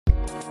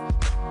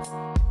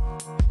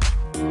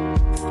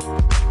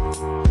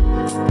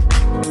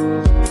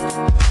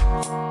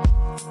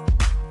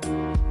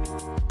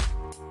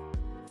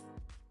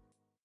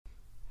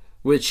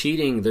With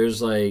cheating, it's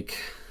like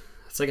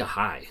a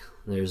high.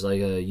 There's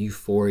like a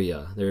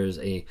euphoria. There's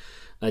a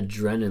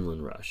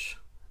adrenaline rush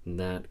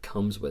that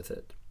comes with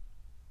it.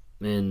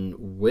 And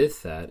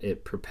with that,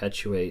 it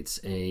perpetuates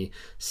a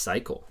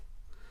cycle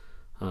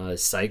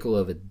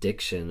of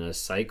addiction, a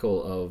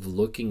cycle of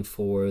looking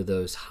for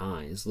those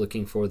highs,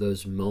 looking for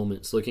those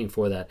moments, looking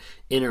for that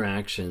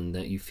interaction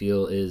that you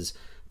feel is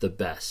the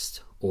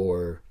best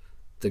or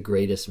the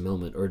greatest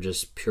moment or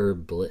just pure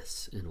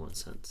bliss in one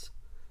sense.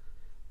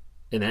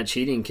 And that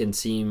cheating can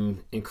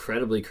seem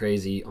incredibly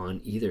crazy on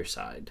either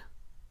side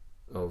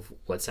of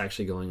what's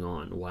actually going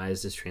on. Why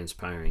is this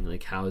transpiring?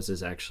 Like, how is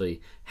this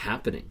actually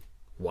happening?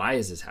 Why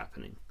is this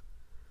happening?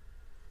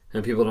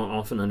 And people don't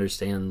often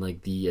understand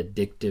like the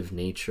addictive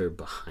nature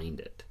behind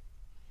it.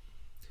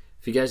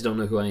 If you guys don't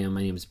know who I am,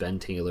 my name is Ben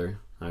Taylor.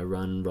 I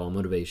run Raw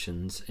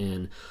Motivations,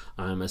 and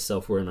I'm a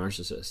self-aware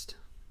narcissist.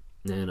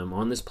 And I'm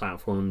on this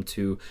platform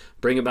to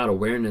bring about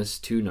awareness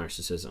to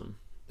narcissism.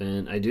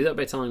 And I do that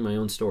by telling my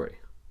own story.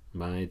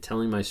 By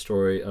telling my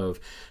story of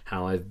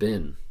how I've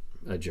been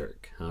a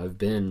jerk, how I've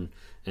been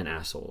an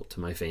asshole to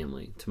my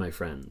family, to my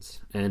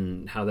friends,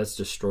 and how that's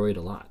destroyed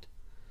a lot.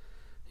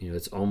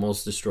 It's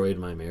almost destroyed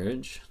my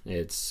marriage.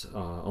 It's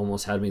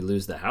almost had me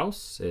lose the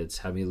house. It's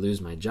had me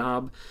lose my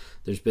job.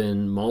 There's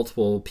been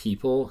multiple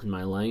people in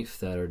my life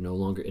that are no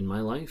longer in my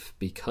life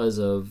because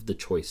of the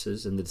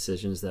choices and the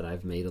decisions that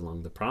I've made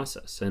along the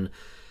process. And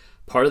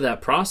part of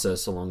that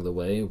process along the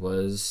way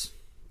was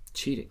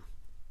cheating.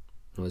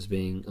 Was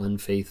being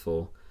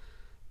unfaithful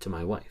to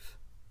my wife.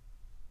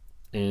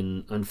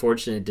 And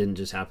unfortunately, it didn't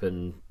just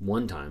happen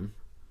one time,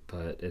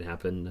 but it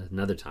happened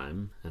another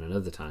time and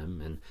another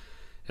time. And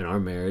in our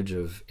marriage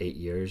of 8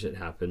 years, it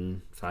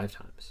happened 5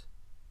 times.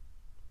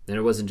 And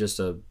it wasn't just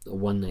a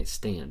one-night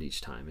stand each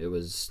time. It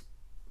was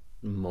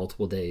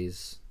multiple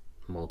days,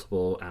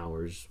 multiple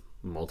hours,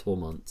 multiple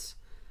months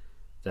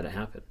that it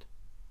happened.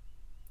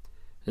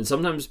 And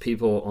sometimes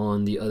people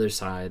on the other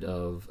side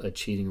of a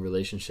cheating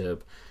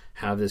relationship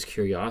have this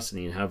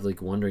curiosity and have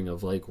like wondering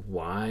of like,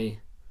 why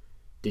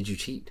did you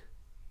cheat?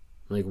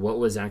 Like, what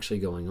was actually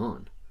going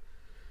on?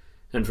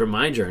 And for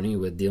my journey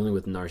with dealing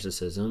with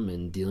narcissism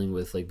and dealing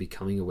with like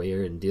becoming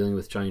aware and dealing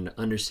with trying to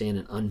understand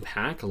and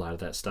unpack a lot of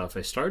that stuff,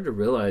 I started to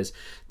realize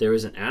there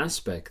was an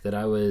aspect that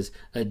I was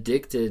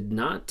addicted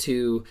not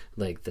to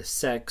like the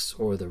sex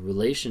or the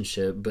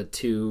relationship, but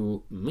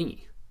to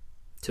me,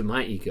 to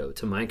my ego,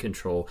 to my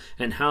control,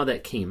 and how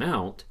that came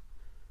out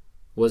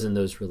was in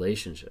those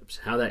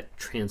relationships. How that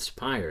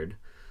transpired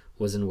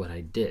was in what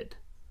I did.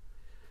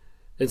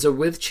 And so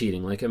with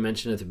cheating, like I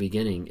mentioned at the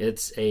beginning,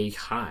 it's a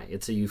high,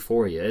 it's a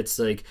euphoria. It's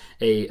like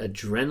a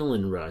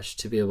adrenaline rush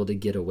to be able to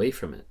get away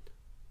from it,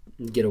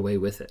 get away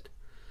with it.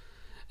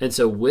 And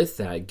so with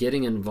that,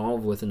 getting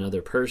involved with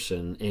another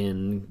person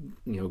and,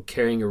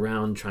 carrying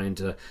around, trying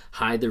to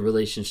hide the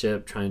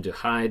relationship, trying to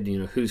hide,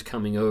 who's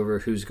coming over,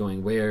 who's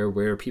going where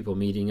are people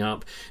meeting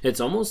up. It's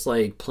almost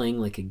like playing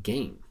like a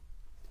game.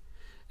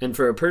 And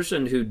for a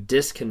person who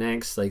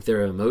disconnects like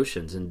their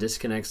emotions and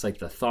disconnects like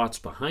the thoughts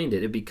behind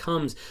it, it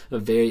becomes a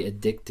very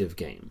addictive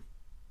game.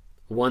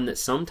 One that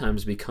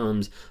sometimes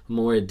becomes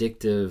more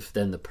addictive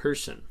than the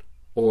person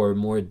or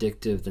more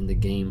addictive than the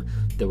game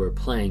that we're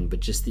playing,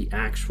 but just the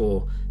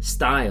actual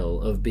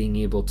style of being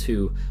able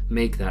to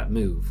make that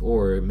move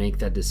or make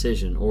that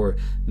decision or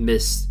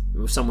miss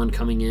someone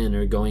coming in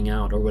or going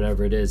out or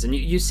whatever it is. And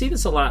you see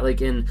this a lot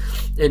like in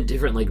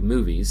different like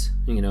movies,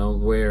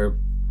 where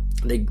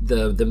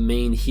the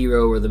main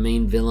hero or the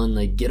main villain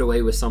like get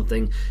away with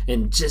something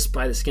and just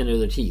by the skin of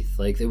their teeth,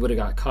 like they would have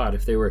got caught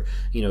if they were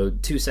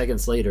 2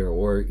 seconds later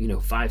or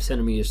 5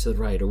 centimeters to the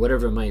right or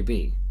whatever it might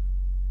be.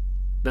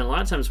 But a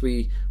lot of times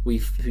we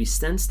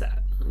sense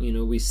that,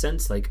 we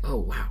sense like, oh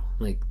wow,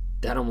 like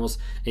that almost,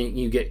 and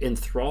you get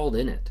enthralled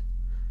in it.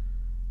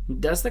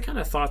 That's the kind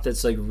of thought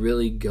that's like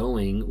really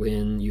going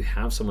when you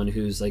have someone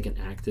who's like an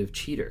active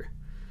cheater,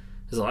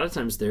 because a lot of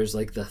times there's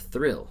like the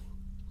thrill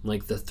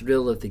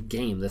of the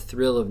game, the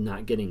thrill of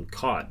not getting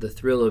caught, the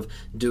thrill of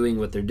doing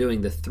what they're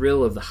doing, the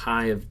thrill of the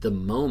high of the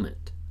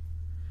moment.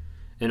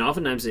 And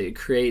oftentimes it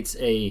creates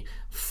a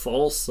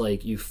false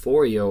like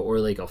euphoria or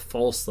like a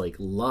false like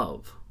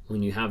love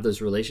when you have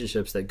those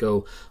relationships that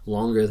go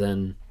longer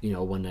than,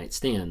 one night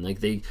stand. Like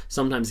they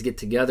sometimes get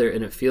together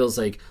and it feels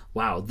like,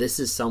 wow, this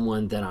is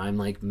someone that I'm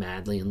like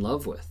madly in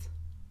love with.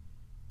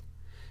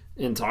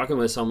 And talking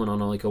with someone on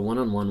like a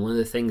one-on-one, one of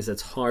the things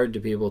that's hard to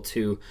be able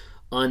to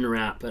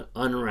unwrap and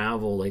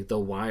unravel like the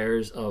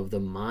wires of the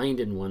mind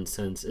in one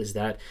sense is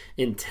that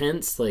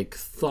intense like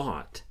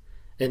thought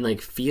and like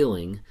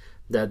feeling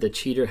that the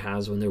cheater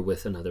has when they're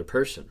with another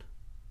person.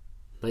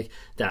 Like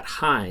that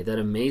high, that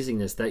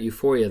amazingness, that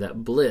euphoria,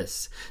 that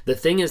bliss. The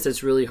thing is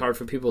that's really hard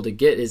for people to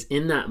get is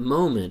in that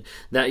moment,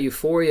 that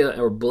euphoria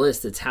or bliss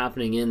that's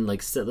happening in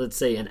like, let's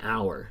say an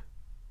hour.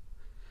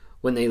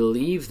 When they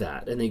leave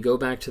that and they go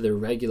back to their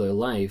regular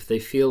life, they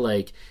feel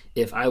like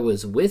if I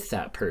was with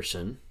that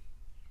person,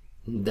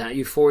 That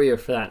euphoria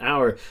for that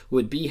hour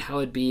would be how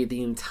it'd be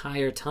the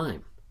entire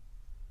time.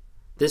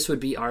 This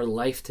would be our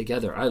life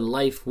together. Our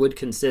life would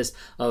consist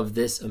of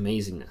this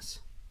amazingness.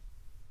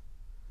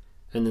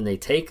 And then they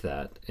take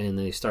that and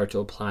they start to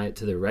apply it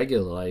to their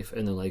regular life,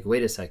 and they're like,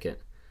 wait a second,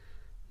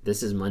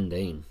 this is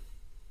mundane.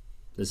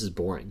 This is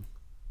boring.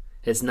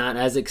 It's not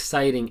as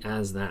exciting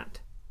as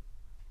that.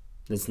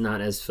 It's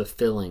not as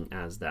fulfilling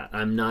as that.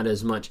 I'm not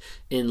as much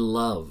in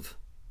love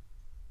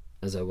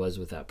as I was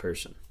with that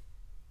person.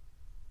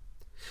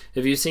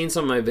 If you've seen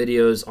some of my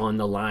videos on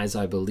the lies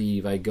I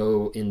believe, I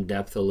go in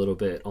depth a little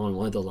bit on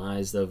one of the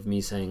lies of me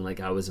saying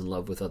like I was in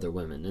love with other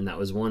women. And that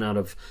was one out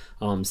of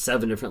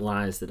 7 different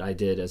lies that I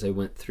did as I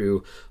went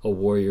through a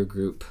warrior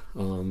group,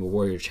 a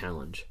warrior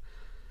challenge.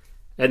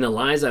 And the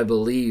lies I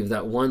believe,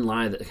 that one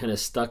lie that kind of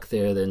stuck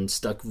there, then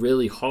stuck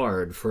really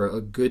hard for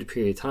a good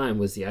period of time,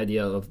 was the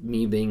idea of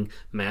me being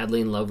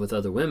madly in love with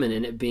other women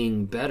and it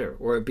being better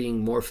or it being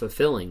more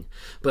fulfilling.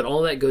 But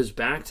all that goes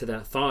back to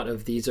that thought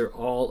of these are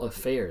all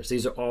affairs.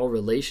 These are all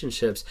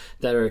relationships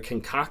that are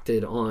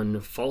concocted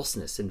on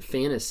falseness and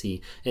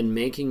fantasy and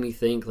making me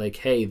think like,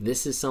 hey,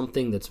 this is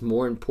something that's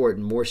more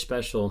important, more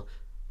special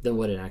than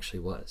what it actually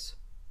was.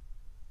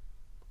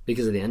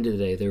 Because at the end of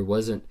the day, there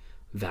wasn't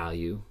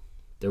value.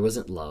 There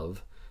wasn't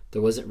love,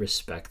 there wasn't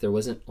respect, there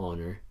wasn't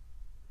honor,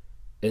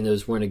 and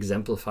those weren't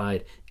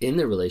exemplified in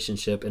the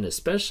relationship, and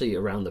especially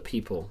around the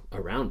people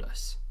around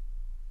us,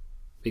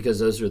 because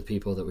those are the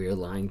people that we are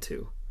lying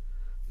to,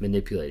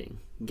 manipulating,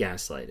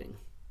 gaslighting,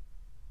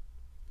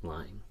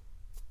 lying.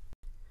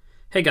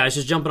 Hey guys,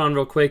 just jumping on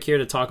real quick here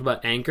to talk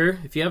about Anchor.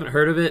 If you haven't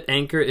heard of it,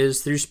 Anchor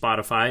is through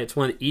Spotify. It's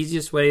one of the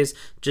easiest ways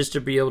just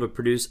to be able to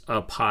produce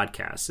a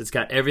podcast. It's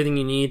got everything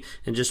you need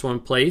in just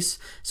one place.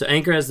 So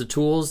Anchor has the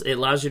tools. It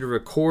allows you to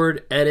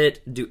record,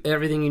 edit, do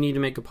everything you need to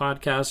make a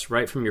podcast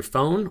right from your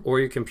phone or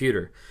your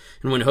computer.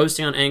 And when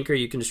hosting on Anchor,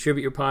 you can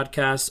distribute your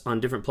podcasts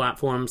on different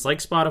platforms like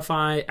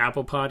Spotify,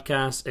 Apple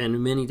Podcasts,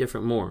 and many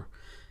different more.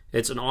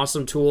 It's an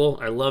awesome tool.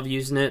 I love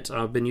using it.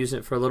 I've been using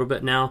it for a little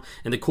bit now.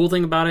 And the cool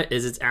thing about it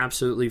is it's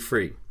absolutely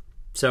free.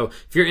 So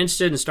if you're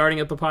interested in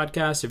starting up a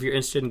podcast, if you're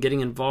interested in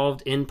getting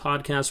involved in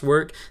podcast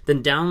work,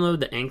 then download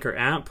the Anchor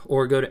app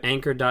or go to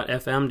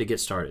anchor.fm to get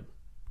started.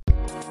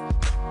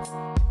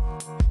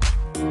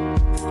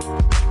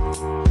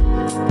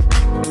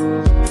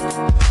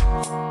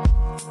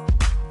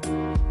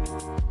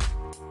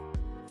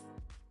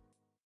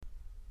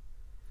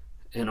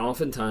 And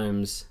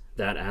oftentimes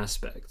that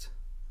aspect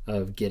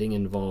of getting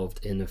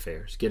involved in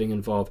affairs, getting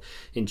involved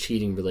in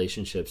cheating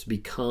relationships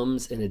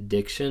becomes an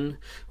addiction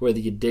where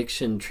the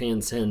addiction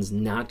transcends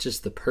not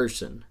just the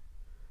person,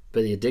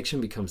 but the addiction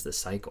becomes the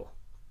cycle.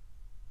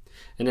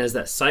 And as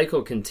that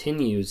cycle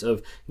continues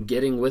of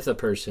getting with a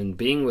person,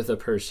 being with a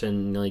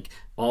person, like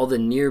all the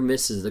near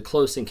misses, the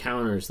close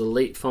encounters, the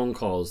late phone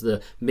calls,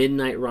 the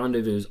midnight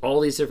rendezvous,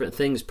 all these different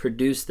things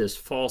produce this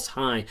false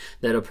high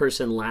that a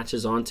person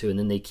latches onto, and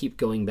then they keep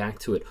going back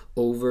to it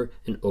over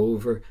and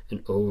over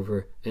and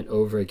over and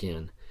over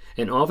again.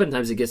 And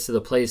oftentimes it gets to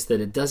the place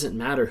that it doesn't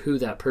matter who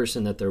that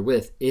person that they're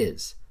with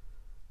is.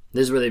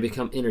 This is where they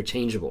become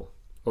interchangeable.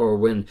 Or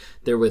when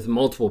they're with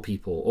multiple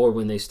people, or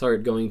when they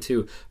start going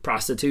to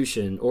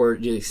prostitution, or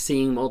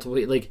seeing multiple,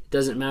 like, it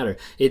doesn't matter.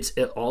 It's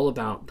all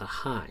about the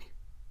high.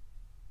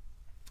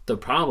 The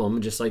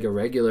problem, just like a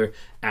regular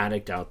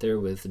addict out there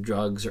with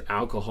drugs or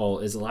alcohol,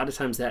 is a lot of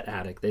times that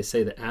addict, they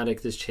say the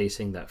addict is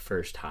chasing that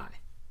first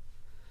high.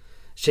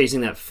 Chasing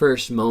that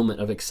first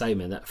moment of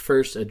excitement, that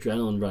first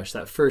adrenaline rush,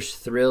 that first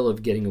thrill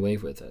of getting away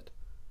with it.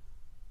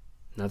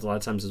 And that's a lot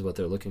of times is what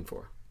they're looking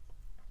for.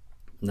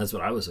 And that's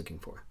what I was looking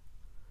for.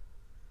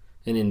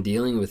 And in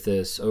dealing with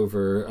this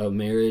over a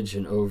marriage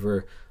and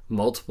over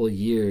multiple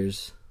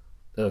years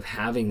of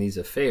having these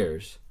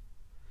affairs,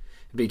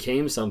 it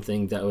became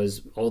something that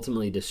was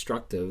ultimately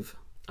destructive,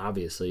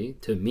 obviously,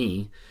 to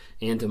me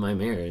and to my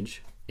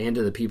marriage and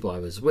to the people I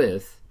was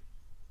with.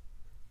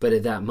 But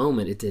at that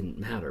moment, it didn't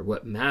matter.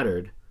 What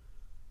mattered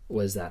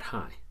was that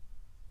high.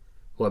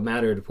 What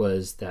mattered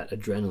was that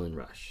adrenaline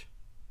rush,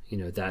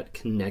 that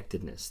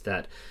connectedness,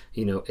 that,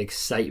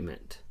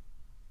 excitement.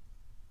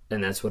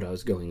 And that's what I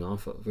was going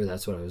off of, or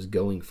that's what I was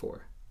going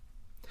for.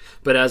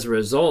 But as a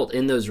result,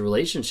 in those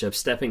relationships,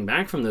 stepping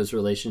back from those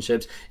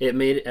relationships, it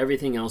made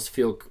everything else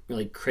feel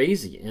like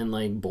crazy and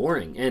like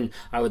boring. And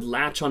I would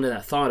latch onto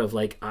that thought of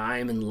like,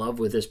 I'm in love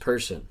with this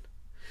person.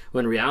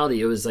 When in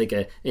reality, it was like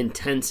an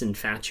intense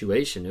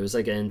infatuation. It was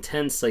like an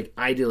intense like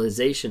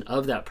idealization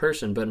of that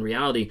person. But in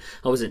reality,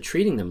 I wasn't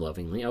treating them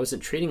lovingly. I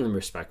wasn't treating them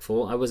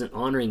respectful. I wasn't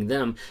honoring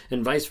them,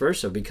 and vice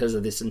versa, because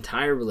of this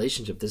entire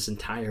relationship, this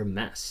entire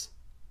mess.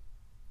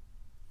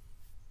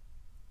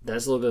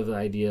 That's a little bit of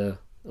an idea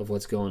of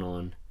what's going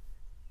on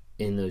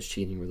in those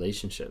cheating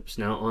relationships.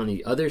 Now, on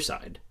the other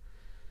side,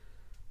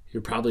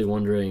 you're probably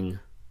wondering,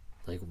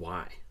 like,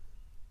 why?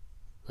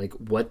 Like,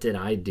 what did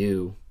I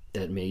do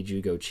that made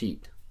you go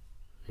cheat?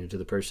 To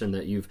the person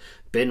that you've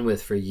been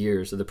with for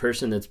years, or the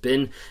person that's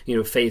been,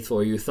 faithful,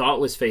 or you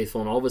thought was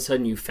faithful, and all of a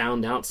sudden you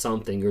found out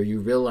something, or you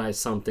realized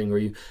something, or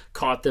you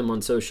caught them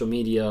on social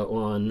media,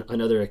 on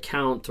another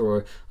account,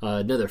 or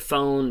another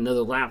phone,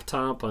 another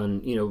laptop,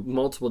 on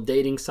multiple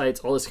dating sites,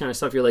 all this kind of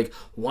stuff. You're like,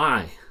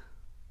 why?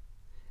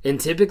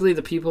 And typically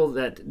the people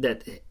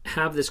that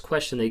have this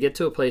question, they get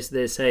to a place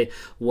they say,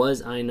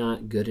 was I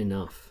not good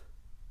enough?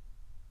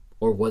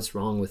 Or what's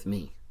wrong with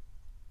me?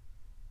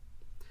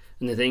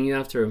 And the thing you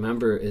have to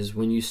remember is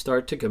when you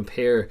start to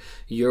compare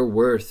your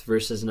worth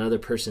versus another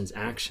person's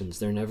actions,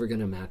 they're never going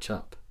to match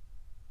up.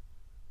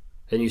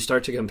 And you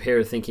start to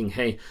compare thinking,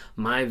 hey,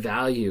 my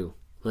value,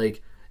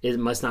 it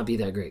must not be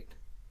that great.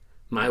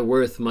 My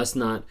worth must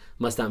not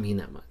mean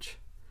that much.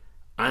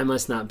 I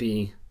must not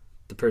be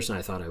the person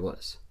I thought I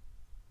was.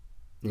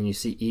 And you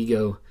see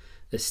ego,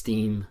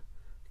 esteem,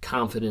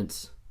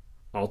 confidence,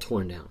 all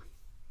torn down.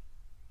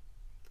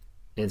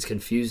 And it's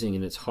confusing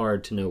and it's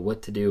hard to know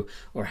what to do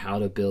or how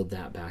to build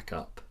that back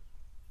up.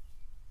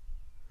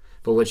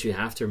 But what you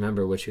have to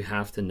remember, what you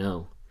have to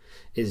know,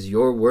 is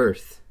your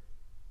worth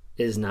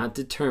is not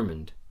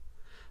determined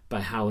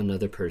by how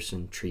another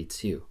person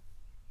treats you.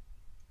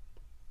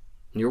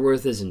 Your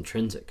worth is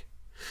intrinsic.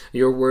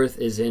 Your worth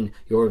is in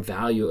your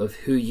value of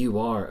who you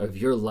are, of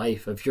your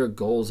life, of your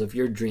goals, of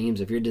your dreams,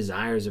 of your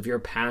desires, of your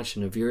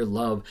passion, of your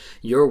love.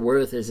 Your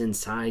worth is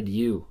inside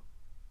you.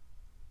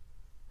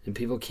 And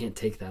people can't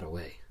take that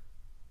away.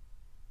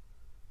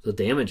 They'll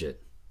damage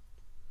it.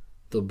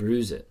 They'll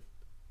bruise it.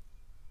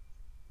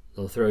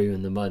 They'll throw you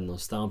in the mud and they'll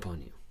stomp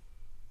on you.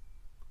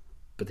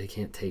 But they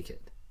can't take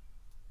it.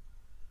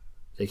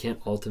 They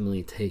can't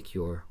ultimately take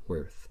your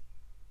worth.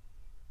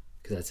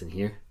 Because that's in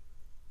here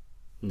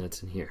and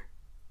that's in here.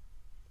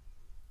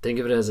 Think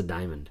of it as a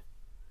diamond.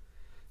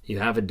 You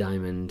have a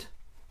diamond.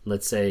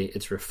 Let's say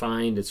it's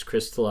refined, it's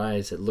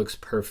crystallized, it looks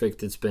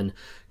perfect, it's been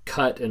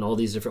cut in all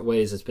these different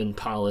ways, it's been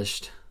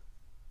polished.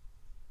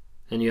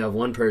 And you have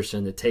one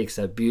person that takes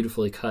that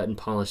beautifully cut and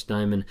polished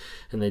diamond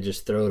and they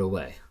just throw it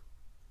away.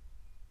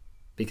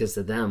 Because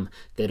to them,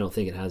 they don't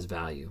think it has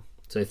value.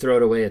 So they throw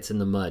it away, it's in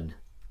the mud.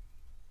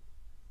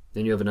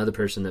 Then you have another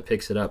person that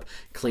picks it up,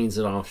 cleans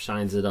it off,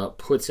 shines it up,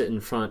 puts it in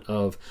front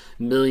of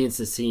millions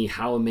to see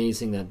how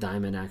amazing that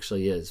diamond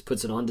actually is,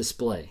 puts it on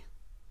display.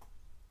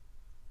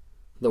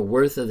 The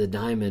worth of the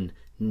diamond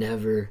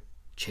never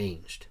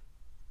changed.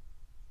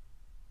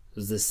 It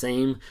was the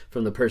same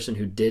from the person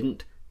who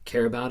didn't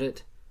care about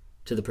it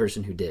to the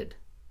person who did.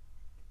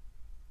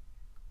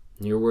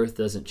 Your worth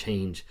doesn't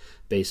change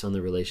based on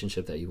the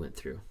relationship that you went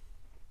through.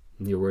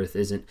 Your worth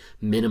isn't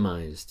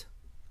minimized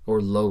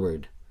or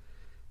lowered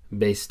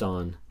based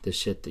on the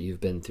shit that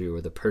you've been through or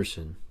the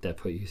person that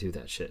put you through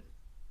that shit.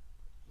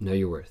 Know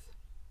your worth.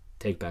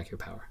 Take back your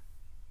power.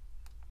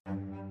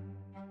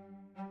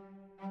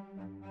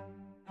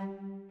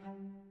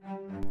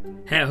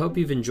 Hey, I hope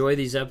you've enjoyed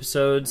these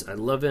episodes. I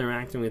love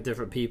interacting with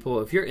different people.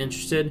 If you're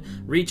interested,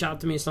 reach out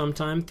to me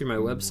sometime through my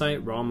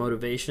website, Raw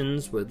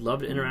Motivations. Would love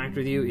to interact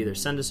with you. Either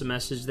send us a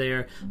message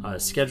there,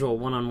 schedule a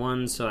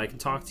one-on-one so I can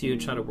talk to you,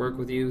 try to work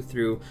with you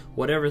through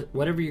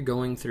whatever you're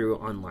going through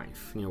on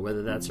life.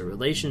 Whether that's a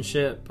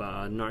relationship,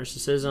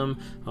 narcissism,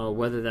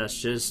 whether that's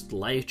just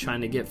life,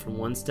 trying to get from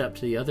one step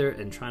to the other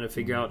and trying to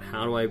figure out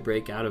how do I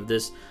break out of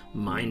this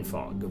mind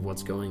fog of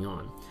what's going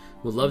on.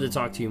 Would love to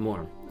talk to you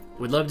more.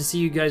 Would love to see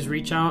you guys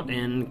reach out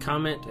and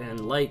comment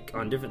and like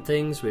on different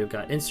things. We've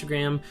got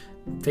Instagram,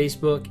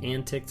 Facebook,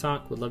 and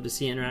TikTok. Would love to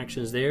see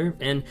interactions there.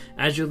 And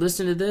as you're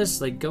listening to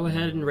this, go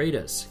ahead and rate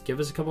us. Give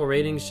us a couple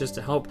ratings just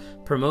to help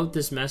promote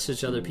this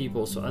message to other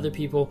people so other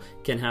people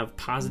can have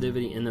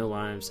positivity in their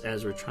lives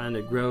as we're trying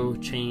to grow,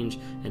 change,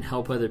 and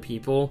help other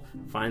people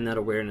find that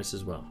awareness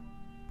as well.